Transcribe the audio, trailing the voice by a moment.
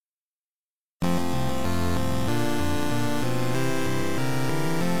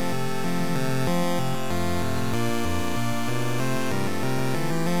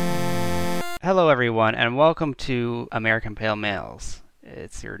Hello, everyone, and welcome to American Pale Males.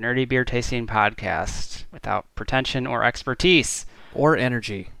 It's your nerdy beer tasting podcast without pretension or expertise. Or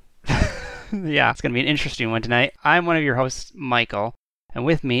energy. Yeah, it's going to be an interesting one tonight. I'm one of your hosts, Michael, and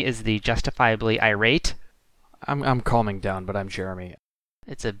with me is the justifiably irate. I'm calming down, but I'm Jeremy.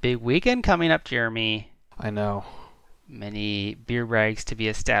 It's a big weekend coming up, Jeremy. I know. Many beer brags to be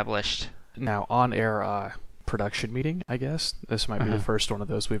established. Now, on-air production meeting, I guess. This might be the first one of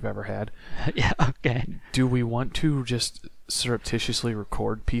those we've ever had. Yeah, okay. Do we want to just surreptitiously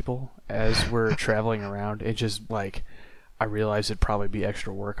record people as we're traveling around? It just, I realize it'd probably be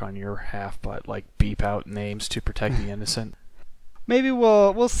extra work on your half, but, beep out names to protect the innocent. Maybe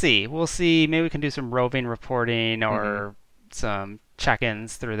we'll see. We'll see. Maybe we can do some roving reporting or some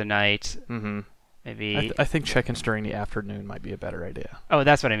check-ins through the night. Mm-hmm. Maybe. I think check-ins during the afternoon might be a better idea. Oh,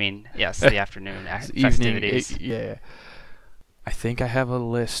 that's what I mean. Yes, the afternoon festivities. Yeah. I think I have a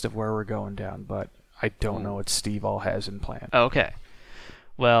list of where we're going down, but I don't know what Steve all has in plan. Okay.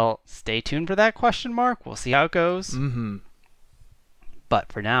 Well, stay tuned for that question mark. We'll see how it goes. Mm-hmm.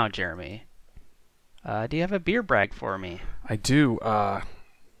 But for now, Jeremy, do you have a beer brag for me? I do,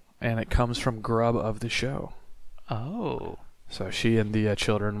 and it comes from Grub of the show. Oh. So she and the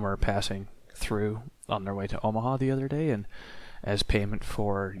children were passing through on their way to Omaha the other day, and as payment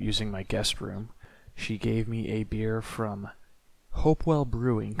for using my guest room, she gave me a beer from Hopewell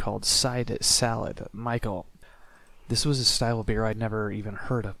Brewing called Side Salad. Michael, this was a style of beer I'd never even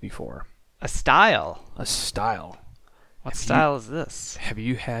heard of before. A style? A style. What style is this? Have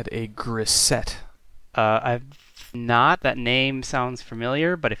you had a grisette? I've not. That name sounds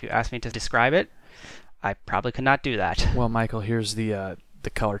familiar, but if you ask me to describe it, I probably could not do that. Well, Michael, here's the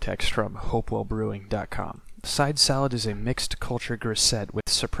color text from hopewellbrewing.com. Side salad is a mixed culture grisette with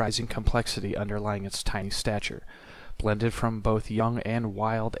surprising complexity underlying its tiny stature. Blended from both young and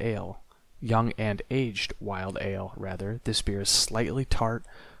aged wild ale, this beer is slightly tart,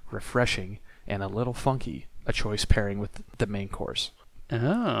 refreshing, and a little funky, a choice pairing with the main course.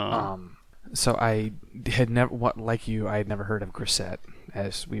 Oh. So I had never, I had never heard of grisette,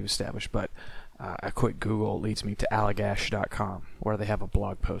 as we've established, but a quick Google leads me to allagash.com, where they have a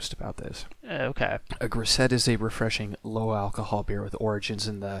blog post about this. Okay. A grisette is a refreshing, low-alcohol beer with origins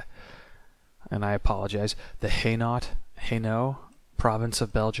in and I apologize, the Hainaut province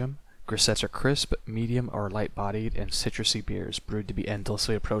of Belgium. Grisettes are crisp, medium, or light-bodied, and citrusy beers brewed to be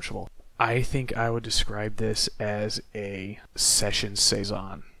endlessly approachable. I think I would describe this as a session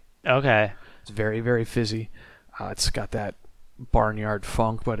saison. Okay. It's very, very fizzy. It's got that barnyard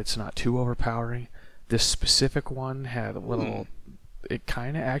funk, but it's not too overpowering. This specific one had a little... It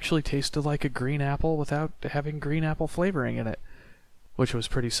kind of actually tasted like a green apple without having green apple flavoring in it, which was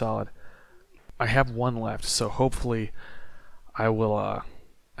pretty solid. I have one left, so hopefully I will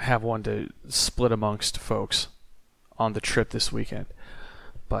have one to split amongst folks on the trip this weekend.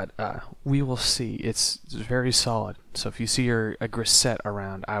 But we will see. It's very solid. So if you see a grisette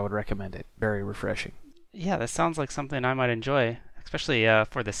around, I would recommend it. Very refreshing. Yeah, that sounds like something I might enjoy, especially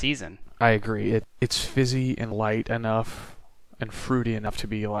for the season. I agree. It's fizzy and light enough and fruity enough to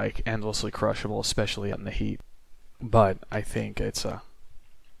be endlessly crushable, especially in the heat. But I think it's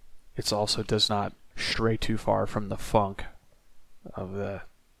also does not stray too far from the funk of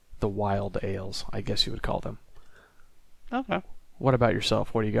the wild ales, I guess you would call them. Okay. What about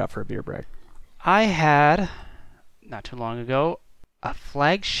yourself? What do you got for a beer brag? I had, not too long ago, a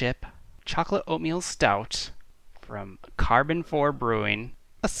flagship chocolate oatmeal stout from Carbon 4 Brewing,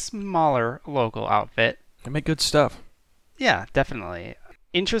 a smaller local outfit. They make good stuff. Yeah, definitely.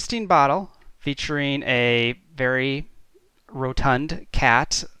 Interesting bottle featuring a very rotund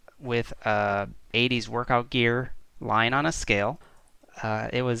cat with a 80s workout gear lying on a scale.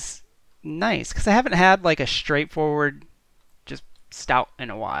 It was nice because I haven't had a straightforward just stout in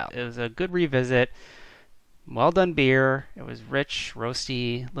a while. It was a good revisit. Well done beer. It was rich,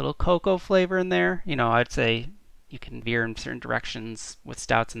 roasty, little cocoa flavor in there. I'd say you can veer in certain directions with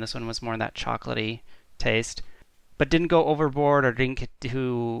stouts, and this one was more that chocolatey taste. But didn't go overboard or didn't get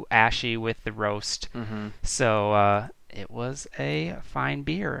too ashy with the roast. Mm-hmm. So it was a fine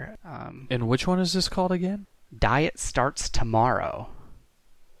beer. And which one is this called again? Diet Starts Tomorrow.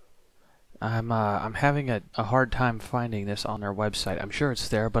 I'm having a hard time finding this on their website. I'm sure it's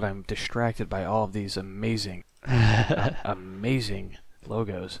there, but I'm distracted by all of these amazing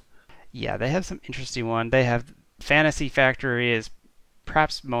logos. Yeah, they have some interesting one. They have Fantasy Factory is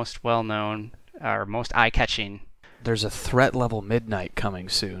perhaps most well known or most eye-catching. There's a Threat Level Midnight coming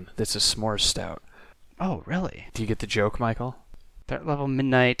soon. That's a s'mores stout. Oh, really? Do you get the joke, Michael? Threat Level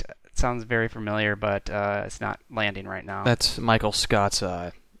Midnight sounds very familiar, but it's not landing right now. That's Michael Scott's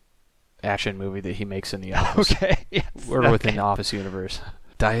action movie that he makes in The Office. Okay. Yes. Or okay. within the Office universe.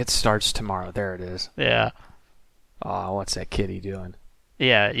 Diet starts tomorrow. There it is. Yeah. Oh, what's that kitty doing?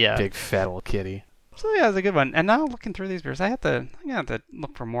 Yeah. Yeah. Big fat old kitty. So yeah, it's a good one. And now looking through these beers, I'm gonna have to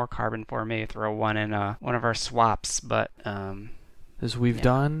look for more carbon for me. Throw one in one of our swaps, but Because we've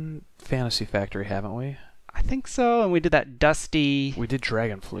done Fantasy Factory, haven't we? I think so. And we did that dusty We did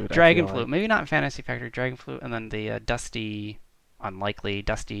Dragon Flute. Dragon Flute. Maybe not Fantasy Factory, Dragon Flute, and then the dusty, unlikely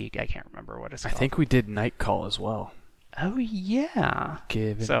dusty. I can't remember what it's I called. think we did Night Call as well. Oh yeah.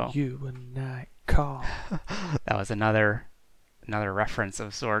 Giving So- you a night call. That was another reference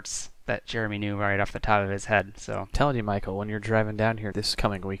of sorts that Jeremy knew right off the top of his head. So Telling you, Michael, when you're driving down here this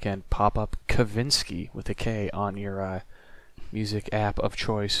coming weekend, pop up Kavinsky with a K on your music app of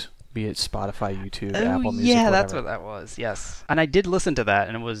choice, be it Spotify, YouTube, Apple Music, yeah, whatever. that's what that was. Yes, and I did listen to that,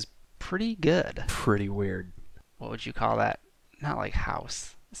 and it was pretty good. Pretty weird. What would you call that? Not like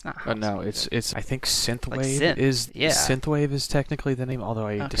house. It's not house. No, it's I think synthwave synth, is yeah. synthwave is technically the name, although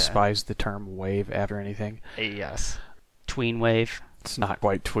I Okay. despise the term wave after anything. Yes. Tween wave, It's not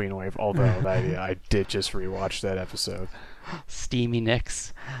quite tween wave, although I did just rewatch that episode. steamy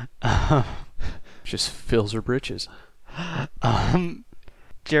nicks. Just fills her britches.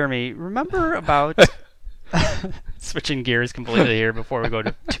 Jeremy, remember about switching gears completely here before we go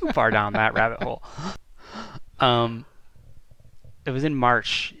too far down that rabbit hole. It was in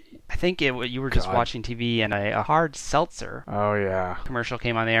March. I think you were just God. watching TV and a hard seltzer Oh yeah. commercial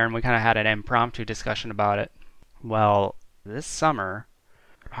came on the air and we kind of had an impromptu discussion about it. Well, this summer,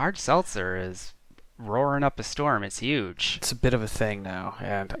 hard seltzer is roaring up a storm. It's huge. It's a bit of a thing now,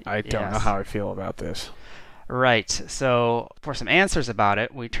 and I don't know Yes. how I feel about this. Right. So for some answers about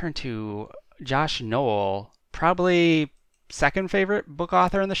it, we turn to Josh Noel, probably second favorite book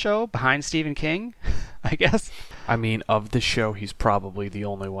author in the show, behind Stephen King, I guess. I mean, of the show, he's probably the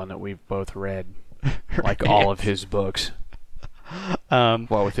only one that we've both read, like all of his books. Well,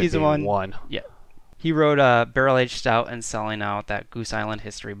 with it He's the being one. one. Yeah. He wrote a barrel-aged stout and selling out that Goose Island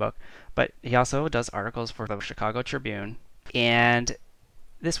history book, but he also does articles for the Chicago Tribune. And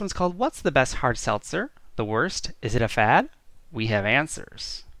this one's called "What's the Best Hard Seltzer? The Worst? Is it a Fad? We have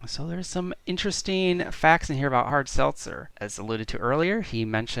answers." So there's some interesting facts in here about hard seltzer. As alluded to earlier, he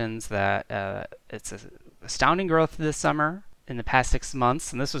mentions that it's astounding growth this summer in the past 6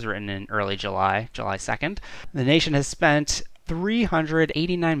 months, and this was written in early July 2nd. The nation has spent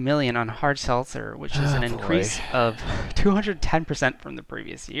 $389 million on hard seltzer, which is an increase of 210% from the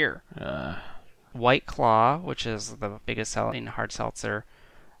previous year. White Claw, which is the biggest selling hard seltzer,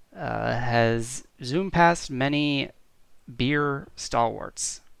 has zoomed past many beer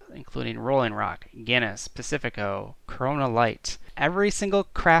stalwarts, including Rolling Rock, Guinness, Pacifico, Corona Light. Every single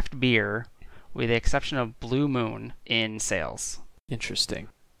craft beer, with the exception of Blue Moon, in sales. Interesting.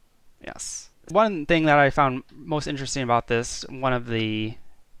 Yes. One thing that I found most interesting about this, one of the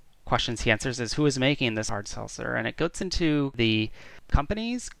questions he answers, is who is making this hard seltzer, and it gets into the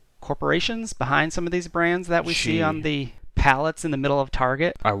companies, corporations behind some of these brands that we see on the pallets in the middle of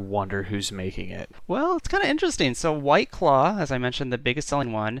Target. I wonder who's making it. Well, it's kind of interesting. So White Claw, as I mentioned, the biggest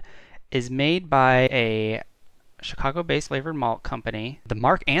selling one, is made by a Chicago-based flavored malt company, the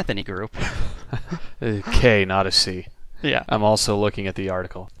Mark Anthony Group. A K, not a C. Yeah. I'm also looking at the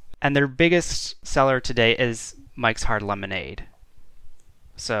article. And their biggest seller today is Mike's Hard Lemonade.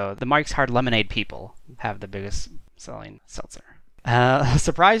 So the Mike's Hard Lemonade people have the biggest selling seltzer.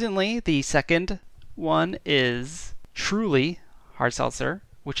 Surprisingly, the second one is Truly Hard Seltzer,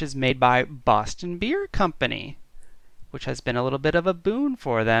 which is made by Boston Beer Company, which has been a little bit of a boon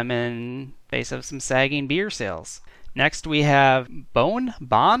for them in face of some sagging beer sales. Next we have Bon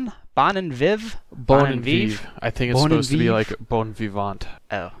and Viv. Bon and Vive. I think it's Bon and supposed to be Vive. like Bon Vivant.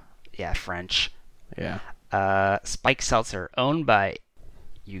 Oh, yeah, French. Yeah. Spike Seltzer, owned by,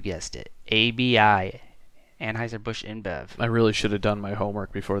 you guessed it, ABI, Anheuser-Busch InBev. I really should have done my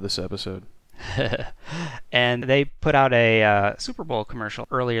homework before this episode. And they put out a Super Bowl commercial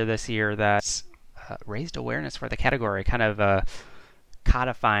earlier this year that raised awareness for the category, kind of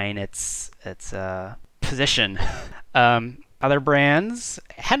codifying its position. Other brands: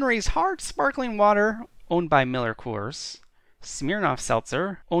 Henry's Hard Sparkling Water, owned by Miller Coors; Smirnoff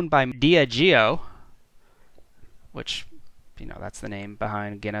Seltzer, owned by Diageo, which, that's the name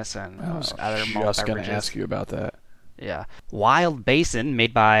behind Guinness and I was other malt just going beverages. to ask you about that. Yeah. Wild Basin,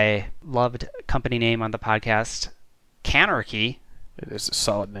 made by loved company name on the podcast, Canarchy, It is a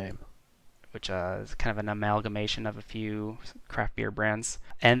solid name. which is kind of an amalgamation of a few craft beer brands.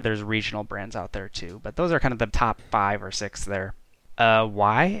 And there's regional brands out there too. But those are kind of the top 5 or 6 there.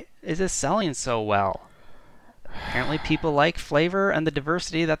 Why is this selling so well? Apparently, people like flavor and the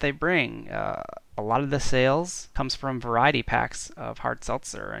diversity that they bring. A lot of the sales comes from variety packs of hard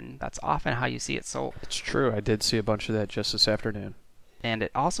seltzer, and that's often how you see it sold. It's true. I did see a bunch of that just this afternoon. And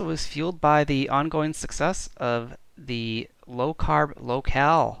it also is fueled by the ongoing success of the low carb, low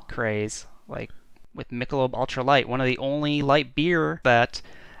cal craze, like with Michelob Ultra Light, one of the only light beer that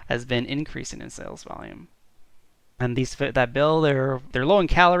has been increasing in sales volume. And these fit that bill. They're low in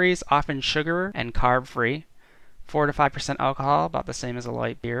calories, often sugar and carb free. 4 to 5% alcohol, about the same as a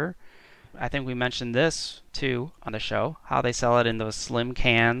light beer. I think we mentioned this too on the show, how they sell it in those slim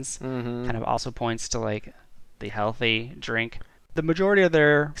cans. Kind of also points to like the healthy drink. The majority of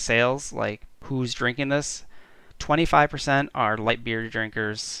their sales, like who's drinking this, 25% are light beer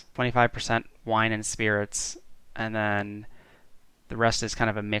drinkers, 25% wine and spirits, and then the rest is kind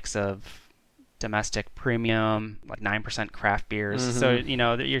of a mix of domestic premium, like 9% craft beers. So,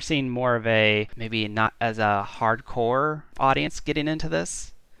 you're seeing more of a, maybe not as a hardcore audience getting into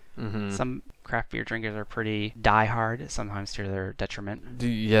this. Some craft beer drinkers are pretty diehard, sometimes to their detriment.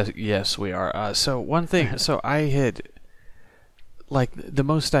 Yes, we are. So one thing, so I had, like, the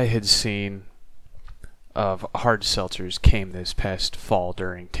most I had seen of hard seltzers came this past fall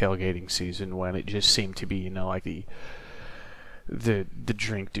during tailgating season, when it just seemed to be, like the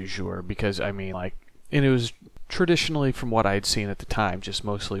drink du jour, because and it was traditionally, from what I'd seen at the time, just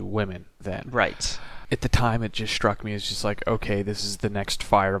mostly women then. Right. At the time, it just struck me as just like, okay, this is the next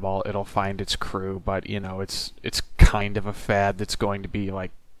Fireball. It'll find its crew, but it's kind of a fad that's going to be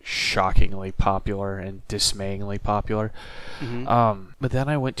like shockingly popular and dismayingly popular. But then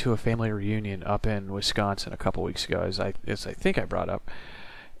I went to a family reunion up in Wisconsin a couple weeks ago, as I think I brought up,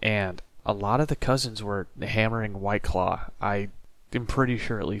 and a lot of the cousins were hammering White Claw. I am pretty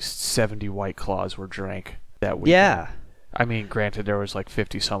sure at least 70 White Claws were drank that weekend. Yeah. Granted, there was like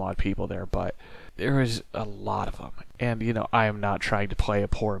 50 some odd people there, but there was a lot of them. And, I am not trying to play a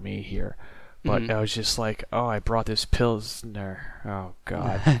poor me here, but I was just like, oh, I brought this Pilsner. Oh,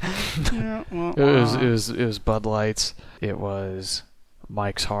 God. It was Bud Lights. It was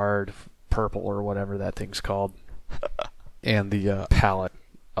Mike's Hard Purple, or whatever that thing's called. And the palette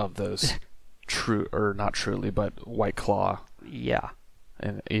of those not truly, but White Claw. Yeah.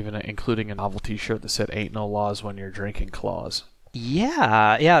 And even including a novelty shirt that said "Ain't no laws when you're drinking claws."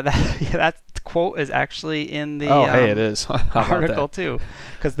 Yeah. That quote is actually in the it is article too,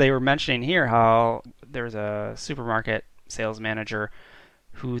 because they were mentioning here how there was a supermarket sales manager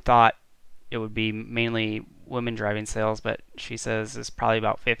who thought it would be mainly women driving sales, but she says it's probably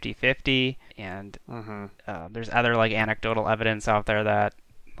about 50-50, and there's other like anecdotal evidence out there that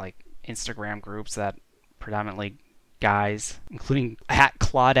like Instagram groups that predominantly guys, including at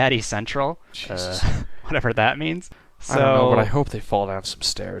Clawdaddy Central, whatever that means. So, I don't know, but I hope they fall down some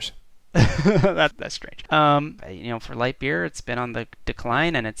stairs. That's strange. For light beer, it's been on the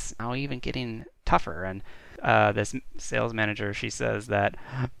decline, and it's now even getting tougher. And this sales manager, she says that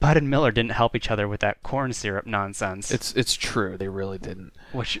Bud and Miller didn't help each other with that corn syrup nonsense. It's true, they really didn't.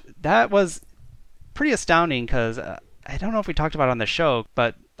 Which that was pretty astounding, because I don't know if we talked about it on the show,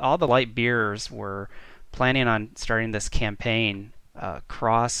 but all the light beers were planning on starting this campaign,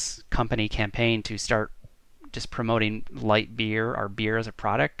 cross-company campaign, to start just promoting light beer or beer as a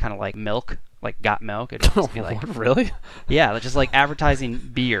product, kind of like milk, like Got Milk. It'd just be like, really? Yeah, just like advertising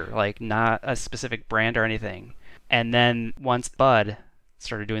beer, like not a specific brand or anything. And then once Bud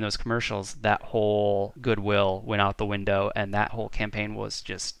started doing those commercials, that whole goodwill went out the window, and that whole campaign was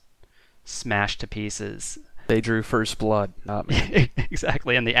just smashed to pieces. They drew first blood, not me.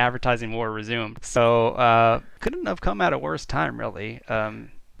 Exactly, and the advertising war resumed. So couldn't have come at a worse time, really.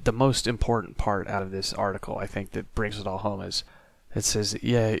 The most important part out of this article, I think, that brings it all home is, it says,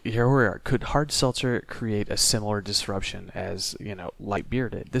 here we are. Could hard seltzer create a similar disruption as, light beer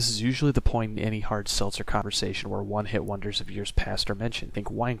did? This is usually the point in any hard seltzer conversation where one-hit wonders of years past are mentioned.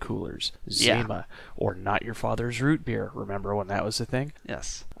 Think wine coolers, Zima, or Not Your Father's Root Beer. Remember when that was a thing?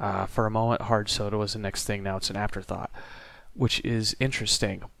 Yes. For a moment, hard soda was the next thing. Now it's an afterthought, which is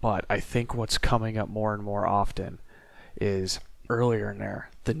interesting. But I think what's coming up more and more often is, earlier in there,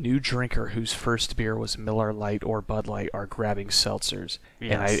 the new drinker whose first beer was Miller Lite or Bud Light are grabbing seltzers.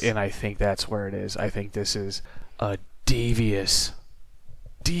 Yes. And I think that's where it is. I think this is a devious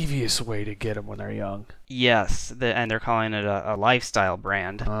way to get them when they're young. Yes, and they're calling it a lifestyle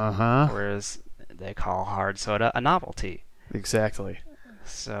brand. Whereas they call hard soda a novelty. Exactly.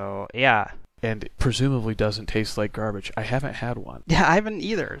 So, yeah. And presumably doesn't taste like garbage. I haven't had one. Yeah, I haven't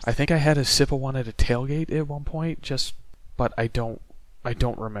either. I think I had a sip of one at a tailgate at one point, but I don't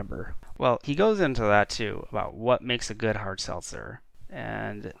remember. Well, he goes into that too, about what makes a good hard seltzer.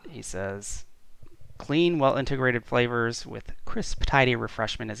 And he says, clean, well-integrated flavors with crisp, tidy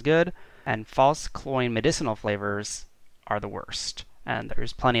refreshment is good, and false, cloying medicinal flavors are the worst. And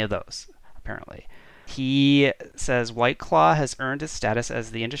there's plenty of those, apparently. He says White Claw has earned its status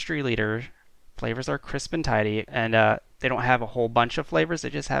as the industry leader. Flavors are crisp and tidy, and they don't have a whole bunch of flavors. They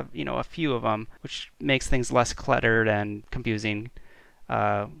just have, a few of them, which makes things less cluttered and confusing.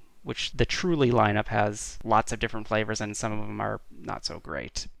 Which the Truly lineup has lots of different flavors, and some of them are not so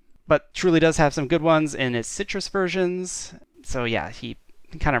great. But Truly does have some good ones in its citrus versions. So yeah, he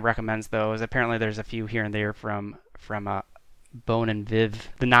kind of recommends those. Apparently there's a few here and there from Bone and Viv,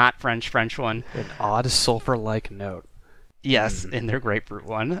 the not French one. An odd sulfur-like note. Yes, in their grapefruit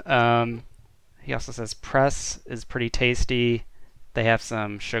one. He also says Press is pretty tasty. They have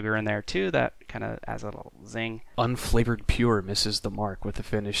some sugar in there too that kind of adds a little zing. Unflavored Pure misses the mark with a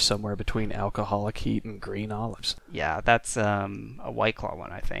finish somewhere between alcoholic heat and green olives. Yeah, that's a White Claw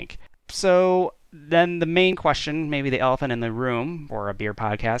one, I think. So then the main question, maybe the elephant in the room for a beer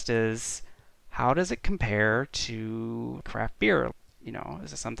podcast, is how does it compare to craft beer?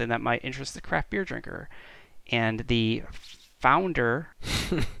 Is it something that might interest the craft beer drinker? And the founder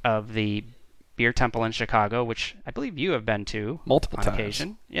of the Beer Temple in Chicago, which I believe you have been to multiple on times.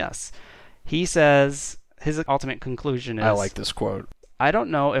 Occasion. Yes. He says his ultimate conclusion is, I like this quote, I don't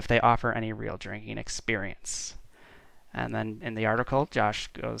know if they offer any real drinking experience. And then in the article, Josh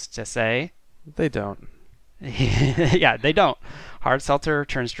goes to say, they don't. Yeah, they don't. Hard seltzer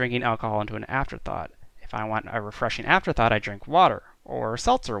turns drinking alcohol into an afterthought. If I want a refreshing afterthought, I drink water or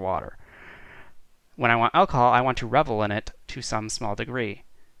seltzer water. When I want alcohol, I want to revel in it to some small degree,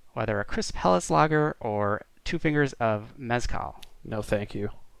 whether a crisp Helles lager or 2 fingers of mezcal. No, thank you.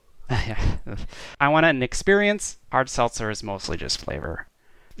 I want an experience. Hard seltzer is mostly just flavor.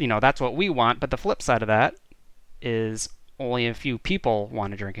 That's what we want, but the flip side of that is only a few people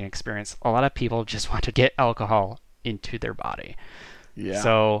want a drinking experience. A lot of people just want to get alcohol into their body. Yeah.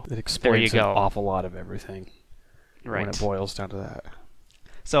 So it explains there you go. An awful lot of everything. Right. When it boils down to that.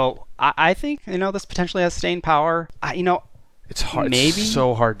 So I think this potentially has staying power. It's hard. Maybe, it's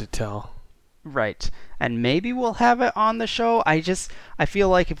so hard to tell. Right. And maybe we'll have it on the show. I feel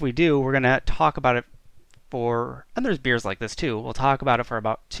like if we do, we're going to talk about it and there's beers like this too. We'll talk about it for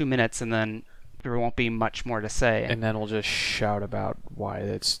about 2 minutes and then there won't be much more to say. And then we'll just shout about why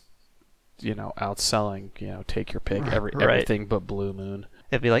it's, outselling, take your pick, everything but Blue Moon.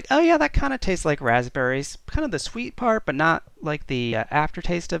 It'd be like, oh yeah, that kind of tastes like raspberries. Kind of the sweet part, but not like the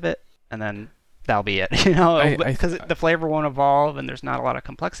aftertaste of it. And then that'll be it, because the flavor won't evolve and there's not a lot of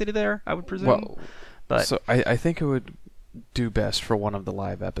complexity there, I would presume. Well, but so I think it would do best for one of the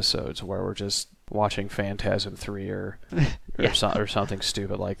live episodes where we're just watching Phantasm 3 or something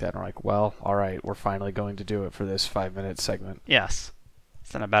stupid like that. And we're like, well, all right, we're finally going to do it for this 5-minute segment. Yes.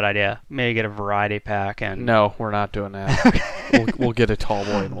 It's not a bad idea. Maybe get a variety pack and... No, we're not doing that. we'll get a tall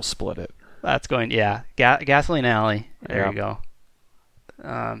boy and we'll split it. That's going... Yeah. Gasoline Alley. There you go.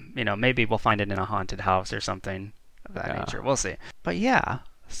 Maybe we'll find it in a haunted house or something of that nature. We'll see. But yeah,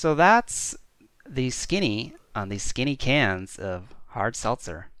 so that's the skinny on these skinny cans of hard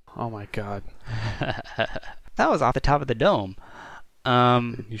seltzer. Oh my God. That was off the top of the dome.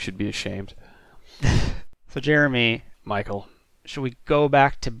 You should be ashamed. So Jeremy. Michael. Should we go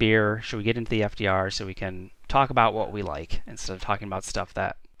back to beer? Should we get into the FDR so we can talk about what we like instead of talking about stuff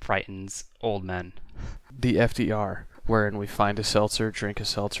that frightens old men? The FDR, wherein we find a seltzer, drink a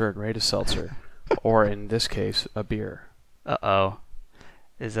seltzer, and rate a seltzer. Or in this case, a beer. Uh-oh.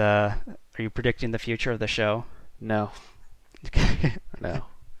 Are you predicting the future of the show? No. No.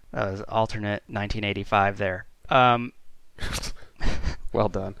 That was alternate 1985 there. Well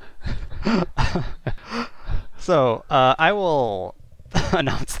done. So, I will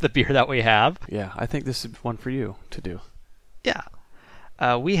announce the beer that we have. Yeah, I think this is one for you to do. Yeah.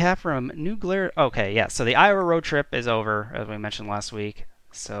 We have from New Glarus... Okay, yeah, so the Iowa road trip is over, as we mentioned last week.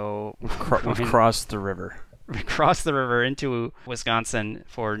 So we've crossed the river. We crossed the river into Wisconsin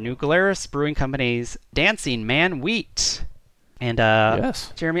for New Glarus Brewing Company's Dancing Man Wheat. And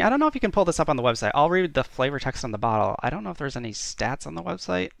yes. Jeremy, I don't know if you can pull this up on the website. I'll read the flavor text on the bottle. I don't know if there's any stats on the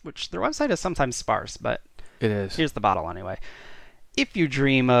website, which their website is sometimes sparse, but it is. Here's the bottle anyway. If you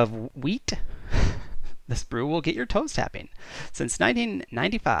dream of wheat, this brew will get your toes tapping. Since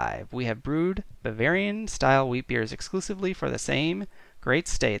 1995, we have brewed Bavarian-style wheat beers exclusively for the same great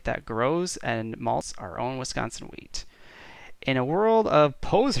state that grows and malts our own Wisconsin wheat. In a world of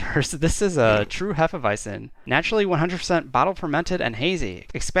posers, this is a true Hefeweizen. Naturally 100% bottle fermented and hazy.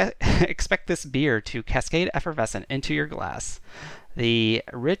 Expect this beer to cascade effervescent into your glass. The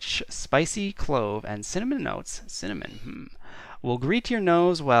rich, spicy clove and cinnamon notes, will greet your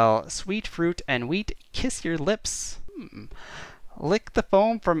nose while sweet fruit and wheat kiss your lips. Lick the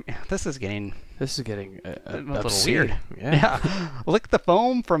foam from... This is getting a little obscene. weird. Yeah. Lick the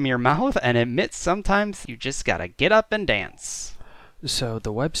foam from your mouth and admit sometimes you just gotta get up and dance. So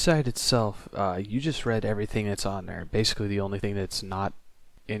the website itself, you just read everything that's on there. Basically, the only thing that's not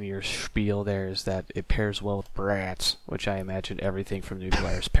in your spiel there is that it pairs well with brats, which I imagine everything from New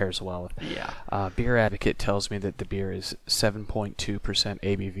Glarus pairs well with. Yeah. Beer Advocate tells me that the beer is 7.2%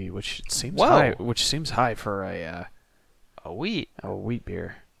 ABV, which seems Whoa. high. Which seems high for a wheat. wheat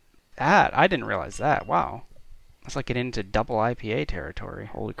beer. I didn't realize that. Wow. That's like getting into double IPA territory.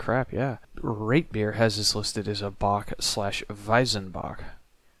 Holy crap! Yeah. Rate Beer has this listed as a Bock/Weizenbock,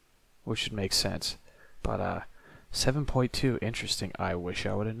 which would make sense, but 7.2, interesting. I wish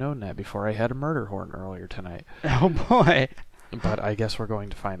I would have known that before I had a murder horn earlier tonight. Oh boy. But I guess we're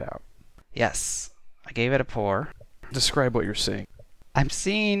going to find out. Yes. I gave it a pour. Describe what you're seeing. I'm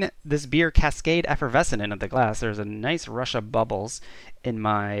seeing this beer cascade effervescent into the glass. There's a nice rush of bubbles in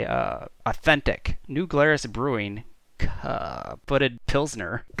my authentic New Glarus Brewing footed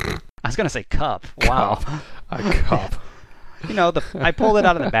Pilsner. I was going to say cup. Wow. A cup. You know, I pulled it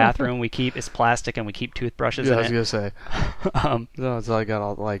out of the bathroom. It's plastic and we keep toothbrushes Yeah, in I was it. going to say. No, it's I got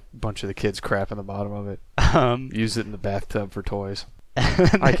all like bunch of the kids crap in the bottom of it. Use it in the bathtub for toys.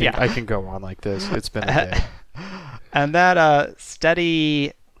 I can go on like this. It's been a day. And that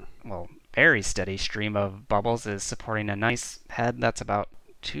steady, well, very steady stream of bubbles is supporting a nice head that's about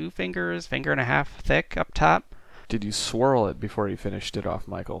 2 fingers, finger and a half thick up top. Did you swirl it before you finished it off,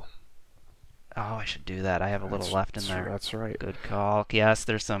 Michael? Oh, I should do that. I have a little left in there. That's right. Good call. Yes,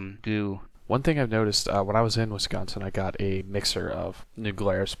 there's some goo. One thing I've noticed, when I was in Wisconsin, I got a mixer of New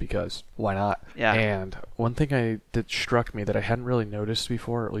Glarus because why not? Yeah. And one thing that struck me that I hadn't really noticed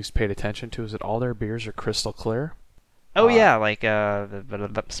before, or at least paid attention to, is that all their beers are crystal clear. Oh, yeah, like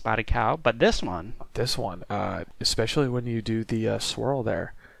the Spotted Cow. But this one... This one, especially when you do the swirl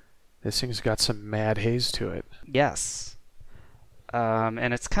there, this thing's got some mad haze to it. Yes.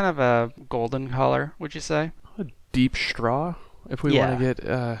 And it's kind of a golden color, would you say? A deep straw, if we want to get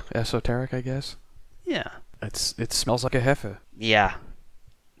esoteric, I guess. Yeah. It smells like a Hefe. Yeah.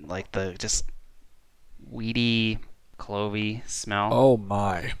 Like the just weedy, clovey smell. Oh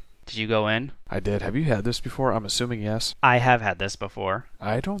my. Did you go in? I did. Have you had this before? I'm assuming yes. I have had this before.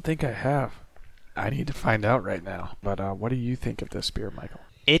 I don't think I have. I need to find out right now. But what do you think of this beer, Michael?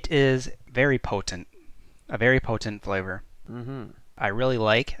 It is very potent. A very potent flavor. Mm-hmm. I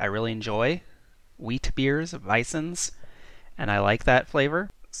really enjoy wheat beers, Weissens, and I like that flavor.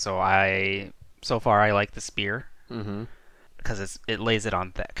 So far I like this beer. Mm-hmm. Because it lays it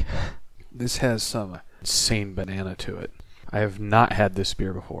on thick. This has some insane banana to it. I have not had this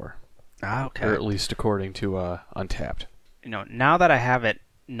beer before. Ah, okay. Or at least according to Untapped. You know, now that I have it,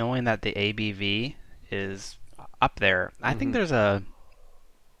 knowing that the ABV is up there, I think there's a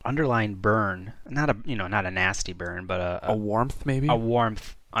underlying burn. Not a nasty burn, but a warmth maybe? A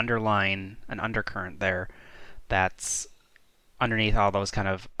warmth underlying an undercurrent there that's underneath all those kind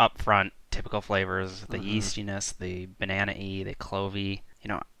of upfront typical flavors, the yeastiness, the banana-y, the clovey. You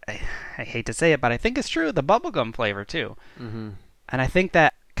know, I hate to say it, but I think it's true. The bubblegum flavor too. Mm-hmm. And I think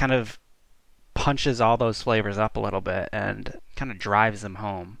that kind of punches all those flavors up a little bit and kind of drives them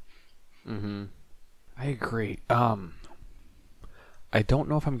home. Mm-hmm. I agree. I don't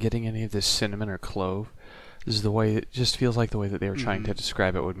know if I'm getting any of this cinnamon or clove. This is the way it just feels like the way that they were trying to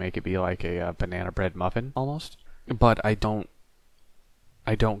describe it would make it be like a banana bread muffin almost. But I don't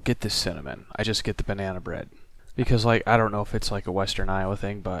get the cinnamon. I just get the banana bread. Because I don't know if it's like a Western Iowa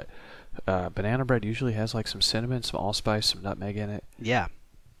thing, but banana bread usually has like some cinnamon, some allspice, some nutmeg in it. Yeah.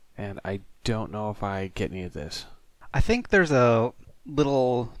 And I don't know if I get any of this. I think there's a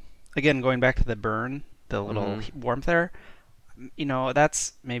little, again, going back to the burn, the little warmth there, you know,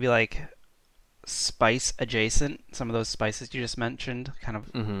 that's maybe like spice adjacent. Some of those spices you just mentioned, kind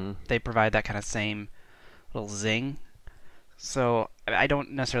of, they provide that kind of same little zing. So I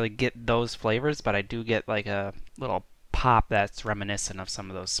don't necessarily get those flavors, but I do get like a little pop that's reminiscent of some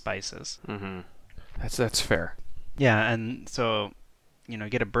of those spices. Mm-hmm. That's fair. Yeah, and so, you know,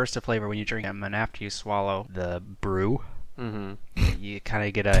 you get a burst of flavor when you drink them, and after you swallow the brew, you kind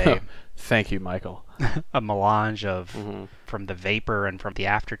of get a thank you, Michael. a melange of from the vapor and from the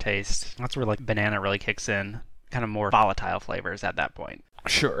aftertaste. That's where like banana really kicks in. Kind of more volatile flavors at that point.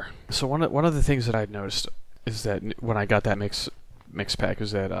 Sure. So one of the things that I'd noticed is that when I got that mix pack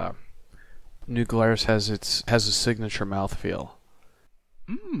is that New Glarus has a signature mouthfeel.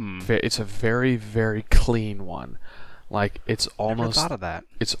 It's a very, very clean one. Like it's almost Never thought of that.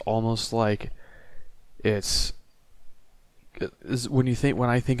 It's almost like it's when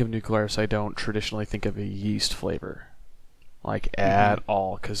I think of New Glarus, I don't traditionally think of a yeast flavor, like at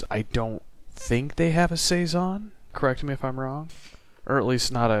all, because I don't think they have a saison. Correct me if I'm wrong, or at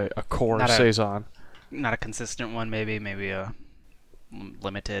least not a core saison. Not a consistent one, maybe a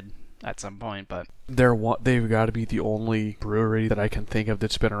limited at some point, but they've got to be the only brewery that I can think of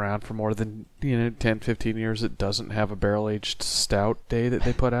that's been around for more than 10, 15 years that doesn't have a barrel-aged stout day that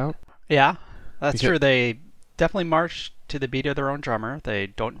they put out. Yeah, that's true. They definitely march to the beat of their own drummer. They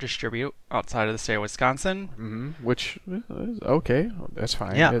don't distribute outside of the state of Wisconsin. Which is okay. That's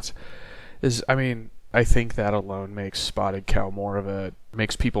fine. Yeah. I think that alone makes Spotted Cow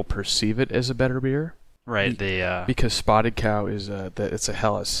makes people perceive it as a better beer. Right. Because Spotted Cow it's a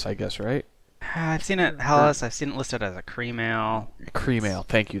Helles, I guess, right? I've seen it Helles. I've seen it listed as a cream ale. Cream ale.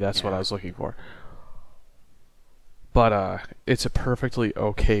 Thank you. That's what I was looking for. But it's a perfectly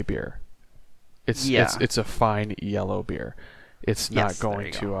okay beer. It's a fine yellow beer. It's not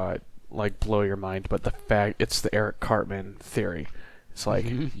going to blow your mind, but the fact it's the Eric Cartman theory. It's like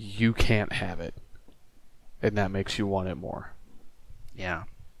you can't have it, and that makes you want it more. Yeah.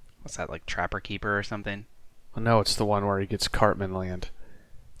 What's that, like Trapper Keeper or something? No, it's the one where he gets Cartman land.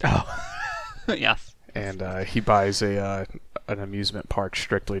 Oh, yes. And he buys an amusement park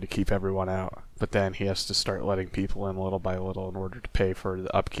strictly to keep everyone out, but then he has to start letting people in little by little in order to pay for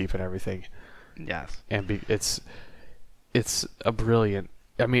the upkeep and everything. Yes. And it's a brilliant.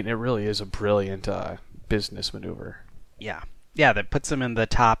 I mean, it really is a brilliant business maneuver. Yeah. Yeah, that puts them in the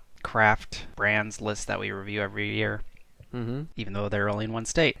top craft brands list that we review every year. Even though they're only in one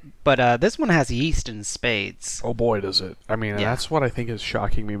state. But this one has yeast in spades. Oh boy, does it. I mean, that's what I think is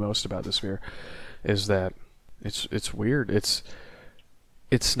shocking me most about this beer, is that it's weird.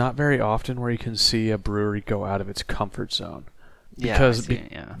 It's not very often where you can see a brewery go out of its comfort zone. Because,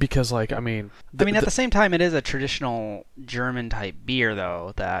 because at the same time, it is a traditional German type beer,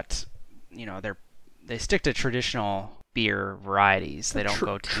 though, that, they stick to traditional beer varieties. They don't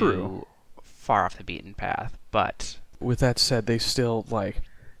go too far off the beaten path, but... With that said, they still,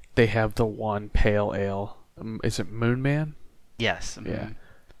 they have the one pale ale. Is it Moon Man? Yes. Yeah.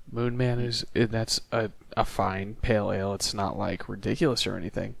 Moon Man that's a fine pale ale. It's not, ridiculous or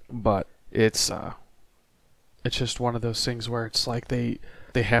anything. But it's just one of those things where it's like they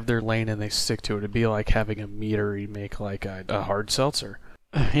have their lane and they stick to it. It'd be like having a meadery make, a hard seltzer.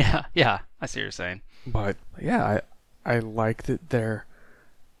 Yeah. I see what you're saying. But, yeah, I like that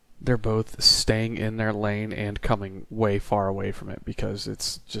they're both staying in their lane and coming way far away from it because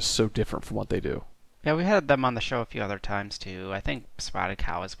it's just so different from what they do. Yeah, we had them on the show a few other times too. I think Spotted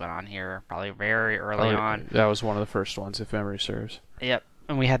Cow has been on here probably very early on. That was one of the first ones, if memory serves. Yep.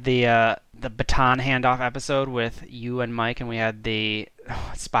 And we had the baton handoff episode with you and Mike, and we had the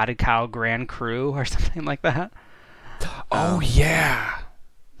Spotted Cow Grand Cru or something like that. Oh, yeah.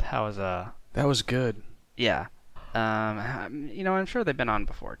 That was good. Yeah. I'm sure they've been on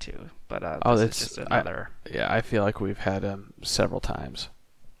before too, but this is just another. I feel like we've had them several times.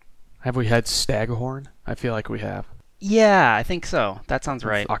 Have we had Staghorn? I feel like we have. Yeah, I think so. That sounds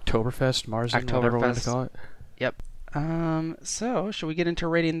right. Oktoberfest, Marzen, whatever we want to call it. Yep. So should we get into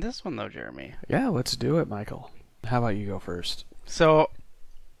rating this one though, Jeremy? Yeah, let's do it, Michael. How about you go first? So,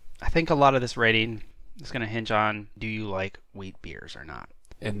 I think a lot of this rating is going to hinge on do you like wheat beers or not.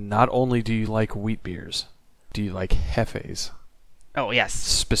 And not only do you like wheat beers, do you like Hefes? Oh yes,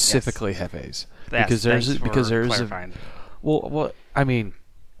 specifically Hefes. Because there's a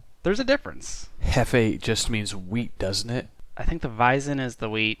difference. Hefe just means wheat, doesn't it? I think the Weizen is the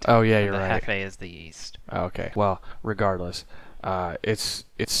wheat. Oh yeah, you're right. The Hefe is the yeast. Okay. Well, regardless, it's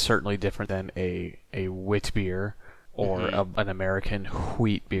certainly different than a wit beer or an American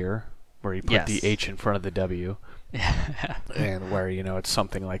wheat beer, where you put the H in front of the W. And where, it's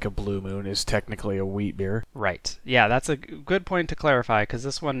something like a Blue Moon is technically a wheat beer. Right. Yeah, that's a good point to clarify, because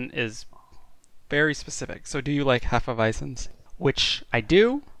this one is very specific. So do you like Hefeweizens? Which I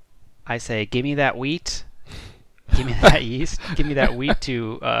do. I say, give me that wheat. Give me that yeast. Give me that wheat,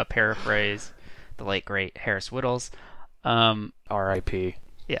 to paraphrase the late, great Harris Whittles. R.I.P.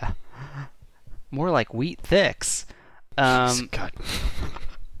 Yeah. More like wheat thicks. God.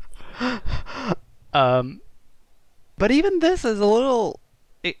 But even this is a little,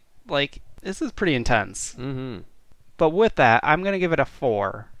 this is pretty intense. Mm-hmm. But with that, I'm going to give it a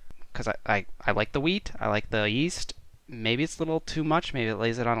 4. Because I like the wheat. I like the yeast. Maybe it's a little too much. Maybe it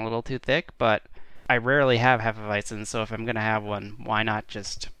lays it on a little too thick. But I rarely have Hefeweizen, so if I'm going to have one, why not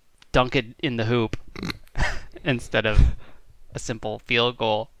just dunk it in the hoop instead of a simple field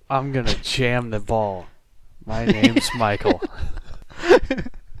goal? I'm going to jam the ball. My name's Michael.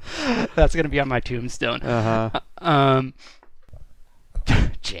 That's going to be on my tombstone. Uh-huh.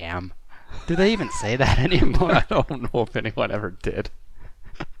 Jam. Do they even say that anymore? I don't know if anyone ever did.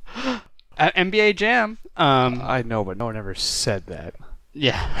 NBA Jam. I know, but no one ever said that.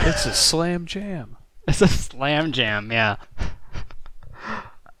 Yeah. It's a slam jam. It's a slam jam, yeah.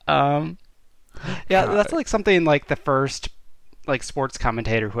 Yeah, God. that's like something like the first like sports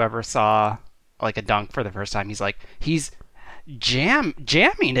commentator who ever saw like a dunk for the first time. He's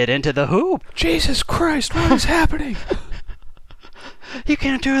jamming it into the hoop. Jesus Christ, what is happening? You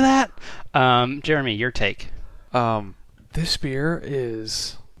can't do that. Jeremy, your take. This beer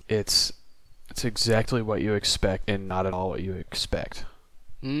it's exactly what you expect and not at all what you expect.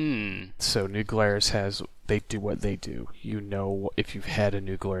 So New Glarus they do what they do. You know, if you've had a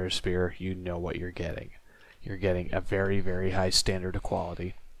New Glarus beer, you know what you're getting. You're getting a very, very high standard of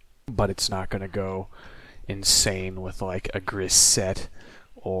quality, but it's not going to go insane with like a grisette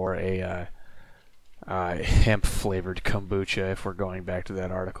or a hemp-flavored kombucha. If we're going back to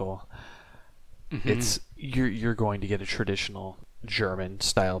that article, you're going to get a traditional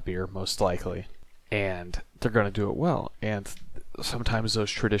German-style beer most likely, and they're going to do it well. And sometimes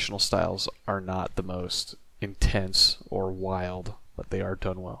those traditional styles are not the most intense or wild, but they are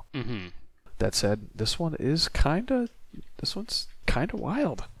done well. That said, this one's kind of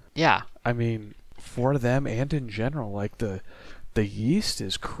wild. Yeah. I mean, for them and in general, like the yeast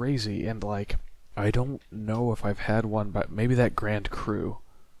is crazy, and like I don't know if I've had one, but maybe that Grand Cru.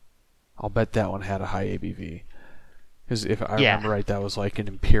 I'll bet that one had a high ABV. Because if I remember right, that was like an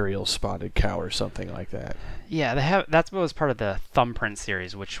Imperial Spotted Cow or something like that. Yeah, that's what was part of the Thumbprint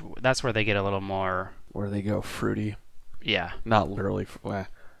series, that's where they get a little more... Where they go fruity. Yeah. Not literally.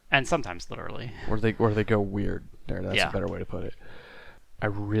 And sometimes literally. Where they go weird. That's a better way to put it. I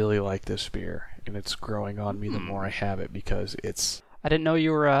really like this beer, and it's growing on me the more I have it because it's... I didn't know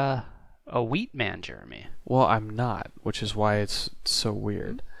you were a wheat man, Jeremy. Well, I'm not, which is why it's so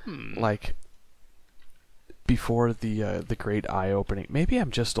weird. Like... Before the great eye-opening, maybe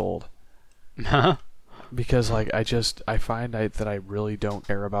I'm just old. Because like I find that I really don't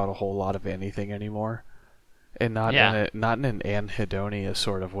care about a whole lot of anything anymore, and not in an anhedonia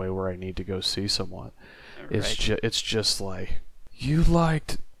sort of way where I need to go see someone. Right. It's just like, you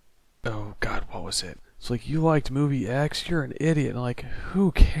liked, oh God, what was it? It's like, you liked movie X, you're an idiot. And like,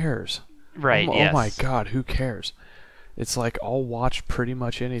 who cares? Right. Oh my God, who cares? It's like, I'll watch pretty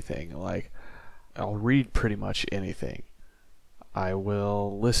much anything. Like, I'll read pretty much anything. I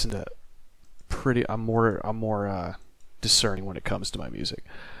will listen to I'm more discerning when it comes to my music.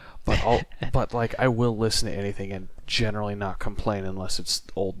 But like I will listen to anything and generally not complain unless it's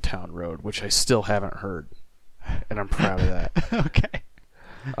Old Town Road, which I still haven't heard. And I'm proud of that. Okay.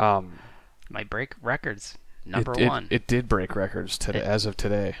 Might break records. Number one. It did break records today, as of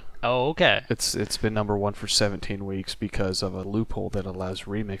today. Oh, okay. It's been number one for 17 weeks because of a loophole that allows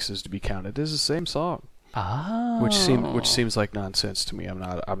remixes to be counted as the same song. Oh. Which seems like nonsense to me. I'm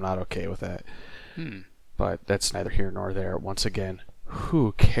not okay with that. But that's neither here nor there. Once again,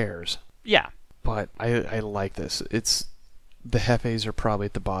 who cares? Yeah. But I like this. The Hefes are probably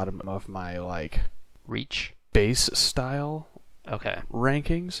at the bottom of my like reach base style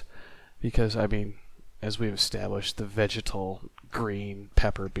rankings because I mean, as we've established, the vegetal green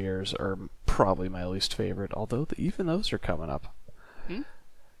pepper beers are probably my least favorite, although even those are coming up.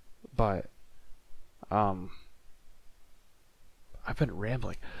 But I've been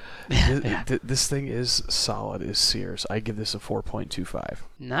rambling. This thing is solid as Sears. I give this a 4.25.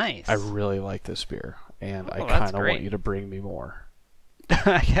 Nice. I really like this beer, and I kind of want you to bring me more.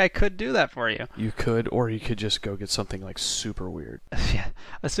 I could do that for you. You could, or you could just go get something like super weird. Yeah,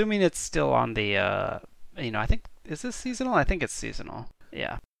 assuming it's still on the, I think, is this seasonal? I think it's seasonal.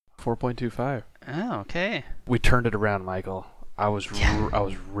 Yeah. 4.25. Oh, okay. We turned it around, Michael. I was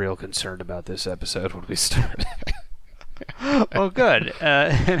real concerned about this episode when we started. Well, good.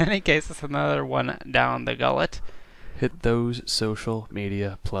 In any case, it's another one down the gullet. Hit those social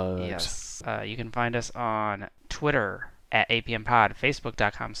media plugs. Yes. You can find us on Twitter at APMPod,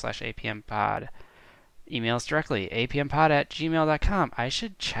 Facebook.com/APMPod. Email us directly, apmpod@gmail.com. I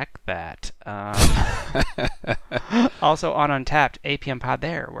should check that. Also on Untapped, APMPod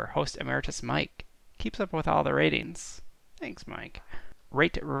there, where host emeritus Mike keeps up with all the ratings. Thanks, Mike.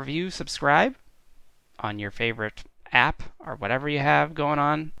 Rate, review, subscribe on your favorite app or whatever you have going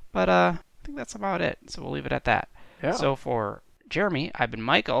on. But I think that's about it. So we'll leave it at that. Yeah. So for Jeremy, I've been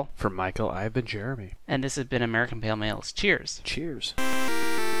Michael. For Michael, I've been Jeremy. And this has been American Pale Males. Cheers. Cheers.